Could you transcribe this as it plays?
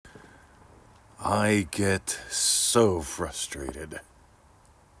I get so frustrated.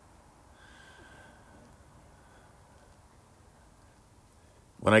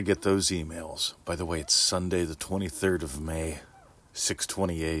 When I get those emails. By the way, it's Sunday the 23rd of May,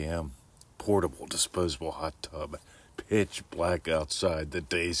 6:20 a.m. Portable, disposable hot tub. Pitch black outside. The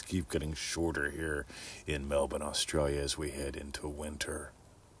days keep getting shorter here in Melbourne, Australia as we head into winter.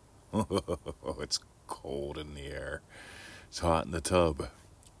 It's cold in the air. It's hot in the tub.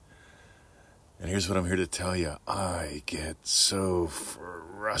 And here's what I'm here to tell you. I get so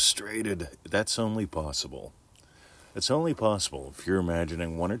frustrated. That's only possible. It's only possible if you're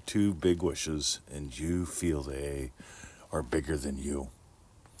imagining one or two big wishes and you feel they are bigger than you.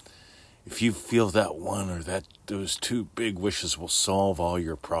 If you feel that one or that those two big wishes will solve all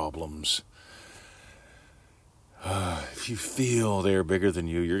your problems, if you feel they're bigger than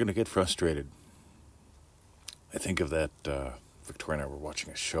you, you're going to get frustrated. I think of that, Victoria and I were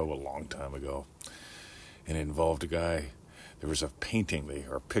watching a show a long time ago, and it involved a guy. There was a painting,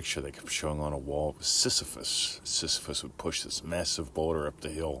 or a picture they kept showing on a wall. It was Sisyphus. Sisyphus would push this massive boulder up the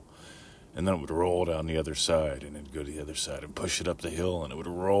hill, and then it would roll down the other side, and it'd go to the other side and push it up the hill, and it would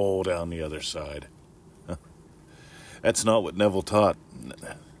roll down the other side. That's not what Neville taught.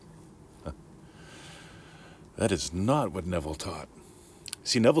 That is not what Neville taught.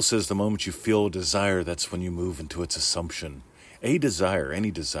 See, Neville says the moment you feel a desire, that's when you move into its assumption. A desire, any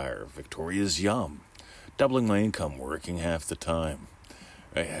desire, Victoria's yum. Doubling my income, working half the time.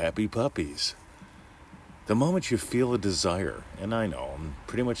 Happy puppies. The moment you feel a desire, and I know I'm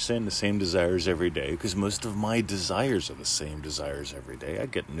pretty much saying the same desires every day, because most of my desires are the same desires every day. I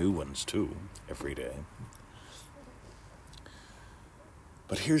get new ones too, every day.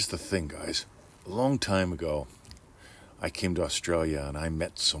 But here's the thing, guys. A long time ago, I came to Australia and I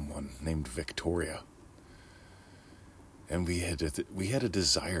met someone named Victoria. And we had a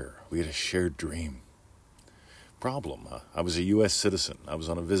desire. We had a shared dream. Problem, I was a U.S. citizen. I was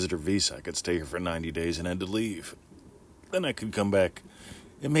on a visitor visa. I could stay here for 90 days and had to leave. Then I could come back,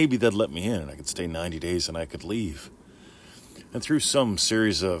 and maybe they'd let me in, and I could stay 90 days and I could leave. And through some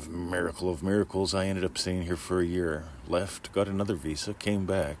series of miracle of miracles, I ended up staying here for a year. Left, got another visa, came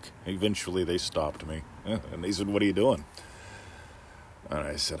back. Eventually they stopped me, and they said, "What are you doing?" And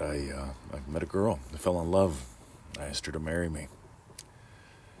I said, I met a girl. I fell in love. I asked her to marry me.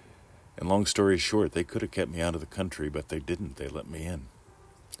 And long story short, they could have kept me out of the country, but they didn't. They let me in.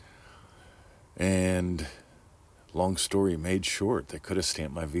 And long story made short, they could have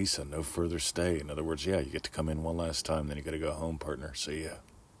stamped my visa, no further stay. In other words, yeah, you get to come in one last time, then you got to go home, partner. See ya.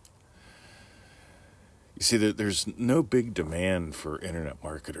 You see, there's no big demand for internet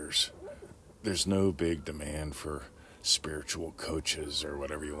marketers. There's no big demand for spiritual coaches or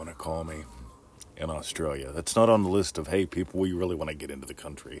whatever you want to call me in Australia. That's not on the list of, hey, people, we really want to get into the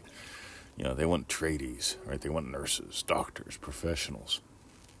country. You know, they want tradies, right? They want nurses, doctors, professionals.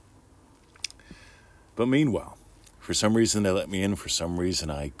 But meanwhile, for some reason they let me in. For some reason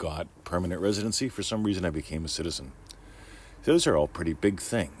I got permanent residency. For some reason I became a citizen. Those are all pretty big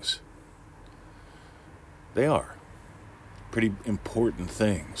things. They are. Pretty important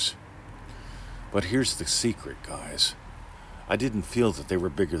things. But here's the secret, guys. I didn't feel that they were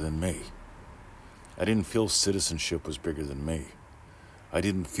bigger than me. I didn't feel citizenship was bigger than me. I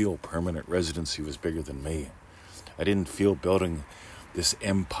didn't feel permanent residency was bigger than me. I didn't feel building this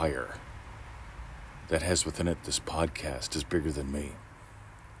empire that has within it this podcast is bigger than me.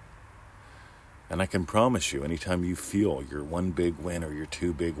 And I can promise you, anytime you feel your one big win or your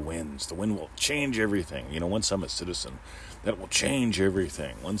two big wins, the win will change everything. You know, once I'm a citizen, that will change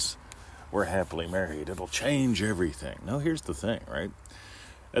everything. Once we're happily married, it'll change everything. Now, here's the thing, right?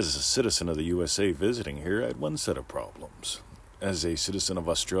 As a citizen of the USA visiting here, I had one set of problems. As a citizen of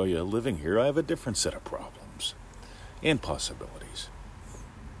Australia living here, I have a different set of problems and possibilities.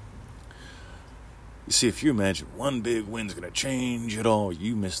 You see, if you imagine one big win's going to change it all,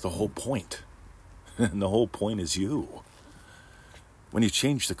 you miss the whole point. And the whole point is you. When you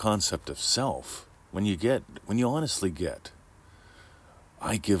change the concept of self, when you honestly get,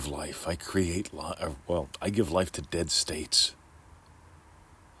 I give life, I create life, I give life to dead states.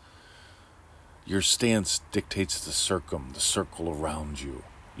 Your stance dictates the circle around you.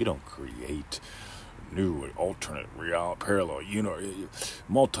 You don't create new, alternate, parallel,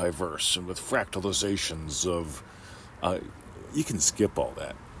 multiverse, and with fractalizations of, you can skip all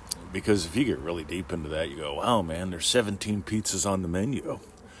that. Because if you get really deep into that, you go, wow, man, there's 17 pizzas on the menu.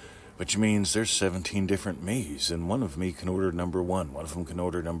 Which means there's 17 different me's, and one of me can order number one. One of them can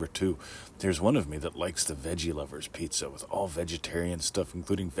order number two. There's one of me that likes the veggie lovers pizza with all vegetarian stuff,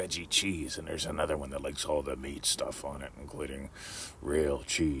 including veggie cheese. And there's another one that likes all the meat stuff on it, including real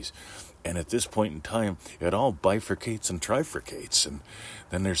cheese. And at this point in time, it all bifurcates and trifurcates. And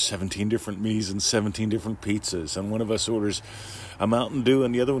then there's 17 different me's and 17 different pizzas. And one of us orders a Mountain Dew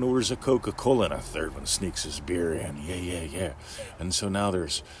and the other one orders a Coca-Cola. And a third one sneaks his beer in. Yeah. And so now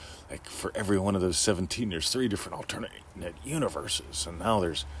there's, like, for every one of those 17, there's 3 different alternate universes. And now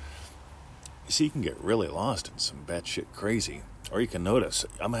there's, you see, you can get really lost in some batshit crazy. Or you can notice,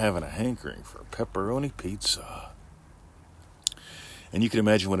 I'm having a hankering for a pepperoni pizza. And you can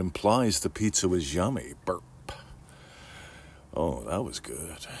imagine what implies the pizza was yummy. Burp. Oh, that was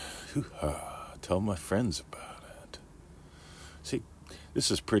good. Hoo-ha. Tell my friends about it. See,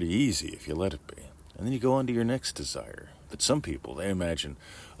 this is pretty easy if you let it be. And then you go on to your next desire. But some people, they imagine,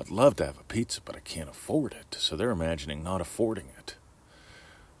 I'd love to have a pizza, but I can't afford it. So they're imagining not affording it.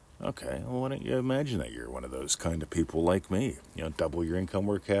 Okay, well, why don't you imagine that you're one of those kind of people like me? You know, double your income,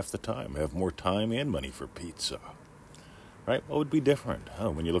 work half the time, have more time and money for pizza. Right? What would be different? Oh,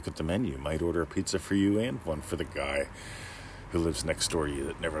 when you look at the menu, you might order a pizza for you and one for the guy who lives next door to you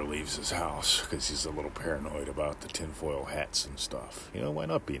that never leaves his house because he's a little paranoid about the tinfoil hats and stuff. You know, why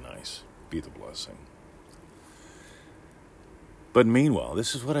not be nice? Be the blessing. But meanwhile,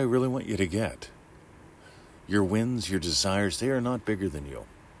 this is what I really want you to get. Your wins, your desires, they are not bigger than you.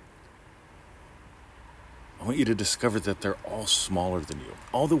 I want you to discover that they're all smaller than you.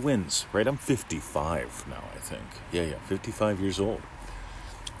 All the wins, right? I'm 55 now, I think. Yeah, 55 years old.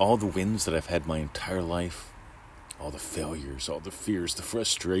 All the wins that I've had my entire life, all the failures, all the fears, the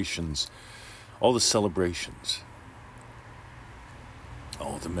frustrations, all the celebrations,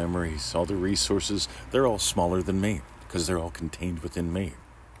 all the memories, all the resources, they're all smaller than me because they're all contained within me.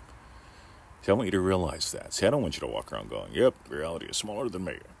 See, I want you to realize that. See, I don't want you to walk around going, yep, reality is smaller than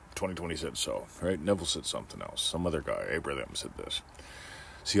me. 2020 said so, right? Neville said something else. Some other guy, Abraham, said this.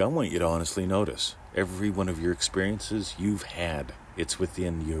 See, I want you to honestly notice every one of your experiences you've had. It's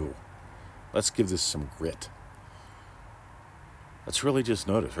within you. Let's give this some grit. Let's really just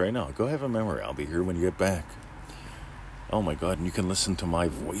notice right now. Go have a memory. I'll be here when you get back. Oh my God, and you can listen to my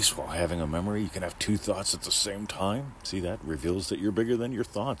voice while having a memory. You can have 2 thoughts at the same time. See, that reveals that you're bigger than your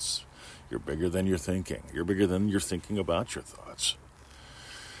thoughts. You're bigger than your thinking. You're bigger than your thinking about your thoughts.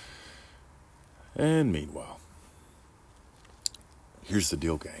 And meanwhile, here's the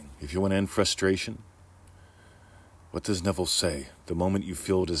deal, gang. If you want to end frustration, what does Neville say? The moment you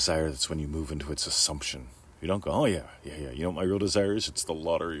feel a desire, that's when you move into its assumption. You don't go, oh yeah. You know what my real desire is? It's the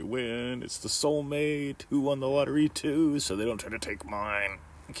lottery win. It's the soulmate who won the lottery too, so they don't try to take mine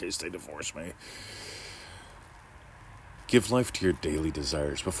in case they divorce me. Give life to your daily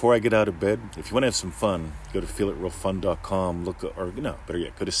desires. Before I get out of bed, if you want to have some fun, go to feelitrealfun.com, go to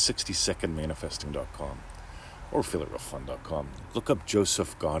 60secondmanifesting.com or feelitrealfun.com. Look up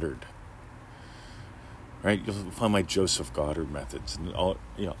Joseph Goddard. Right? You'll find my Joseph Goddard methods, and all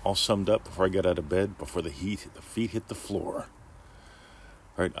summed up before I get out of bed, before the feet hit the floor.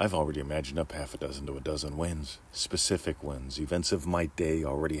 Right? I've already imagined up 6 to a dozen wins, specific wins, events of my day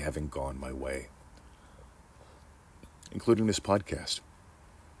already having gone my way, including this podcast.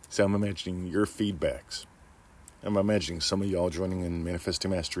 So I'm imagining your feedbacks. I'm imagining some of y'all joining in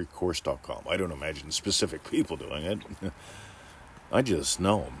ManifestingMasteryCourse.com. I don't imagine specific people doing it. I just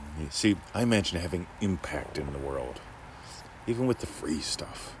know. You see, I imagine having impact in the world, even with the free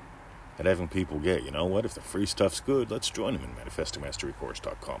stuff. And having people get, you know what, if the free stuff's good, let's join them in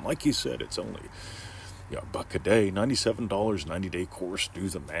ManifestingMasteryCourse.com. Like you said, it's only $1 a day, $97, 90-day course, do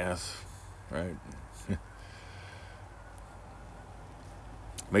the math, right?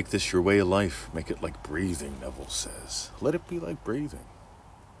 Make this your way of life. Make it like breathing, Neville says. Let it be like breathing.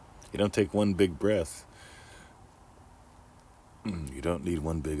 You don't take one big breath. You don't need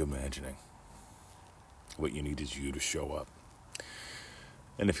one big imagining. What you need is you to show up.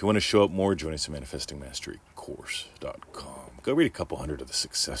 And if you want to show up more, join us at ManifestingMasteryCourse.com. Go read a couple hundred of the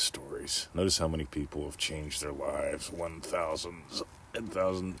success stories. Notice how many people have changed their lives. 1,000,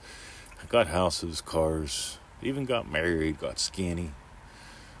 10,000. Got houses, cars. Even got married, got skinny.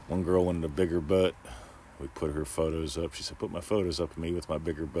 One girl wanted a bigger butt. We put her photos up. She said, put my photos up of me with my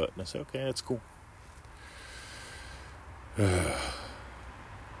bigger butt. And I said, okay, that's cool.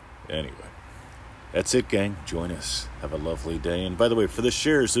 Anyway, that's it, gang. Join us. Have a lovely day. And by the way, for the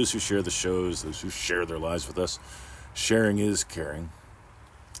shares, those who share the shows, those who share their lives with us, sharing is caring.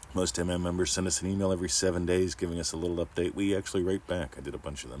 Most MM members send us an email every 7 days giving us a little update. We actually write back. I did a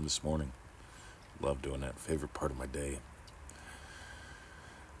bunch of them this morning. Love doing that. Favorite part of my day.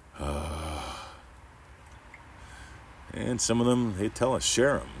 And some of them, they tell us,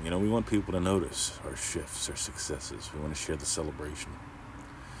 share them. You know, we want people to notice our shifts, our successes. We want to share the celebration.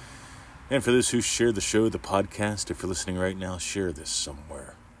 And for those who share the show, the podcast, if you're listening right now, share this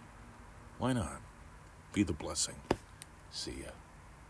somewhere. Why not? Be the blessing. See ya.